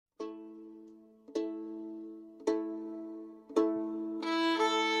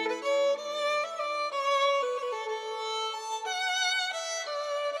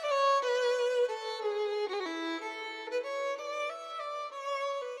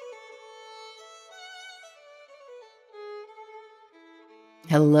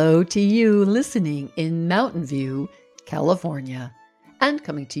Hello to you listening in Mountain View, California, and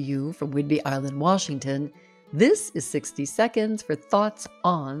coming to you from Whidbey Island, Washington. This is 60 Seconds for Thoughts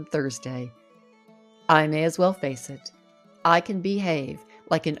on Thursday. I may as well face it. I can behave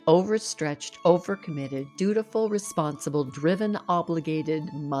like an overstretched, overcommitted, dutiful, responsible, driven,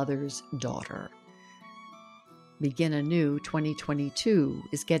 obligated mother's daughter. Begin anew 2022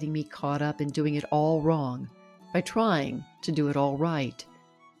 is getting me caught up in doing it all wrong by trying to do it all right.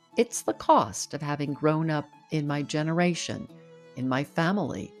 It's the cost of having grown up in my generation, in my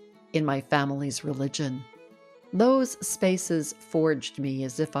family, in my family's religion. Those spaces forged me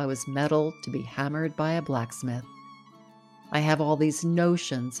as if I was metal to be hammered by a blacksmith. I have all these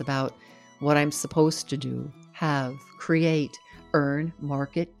notions about what I'm supposed to do, have, create, earn,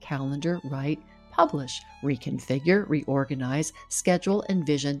 market, calendar, write, publish, reconfigure, reorganize, schedule,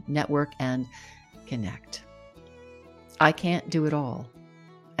 envision, network, and connect. I can't do it all.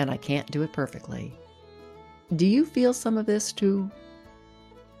 And I can't do it perfectly. Do you feel some of this too?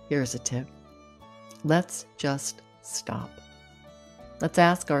 Here's a tip. Let's just stop. Let's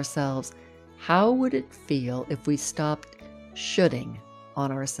ask ourselves, how would it feel if we stopped shoulding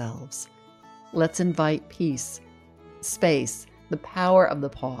on ourselves? Let's invite peace, space, the power of the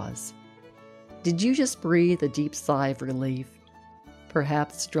pause. Did you just breathe a deep sigh of relief?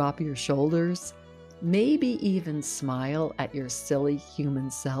 Perhaps drop your shoulders? Maybe even smile at your silly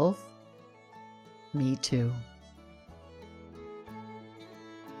human self? Me too.